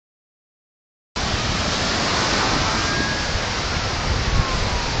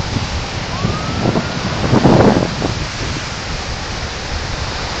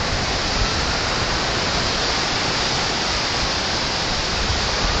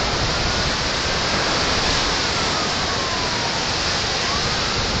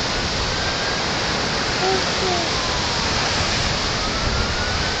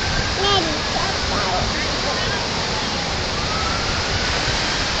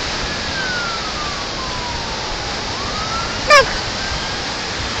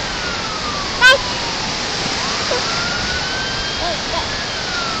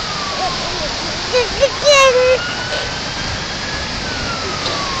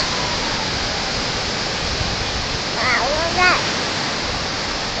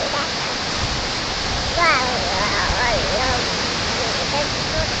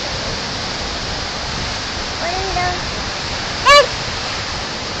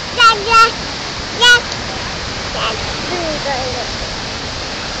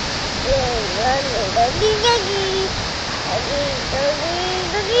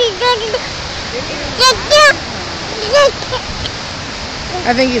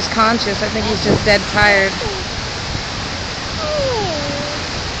I think he's conscious. I think he's just dead tired.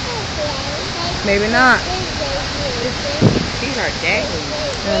 Maybe not. These are dangling.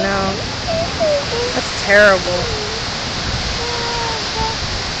 I know. That's terrible.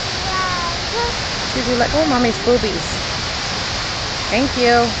 Juju, let go of mommy's boobies. Thank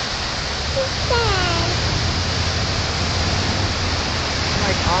you.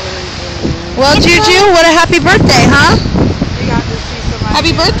 Well, Juju, what a happy birthday, huh?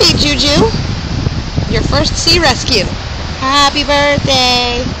 Happy birthday, Juju. Your first sea rescue. Happy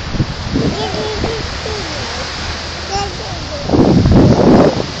birthday.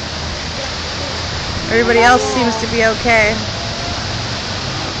 Everybody else seems to be okay.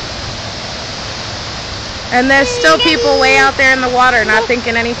 And there's still people way out there in the water not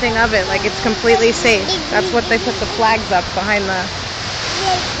thinking anything of it, like it's completely safe. That's what they put the flags up behind the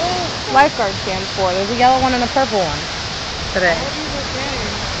lifeguard stands for. There's a yellow one and a purple one today.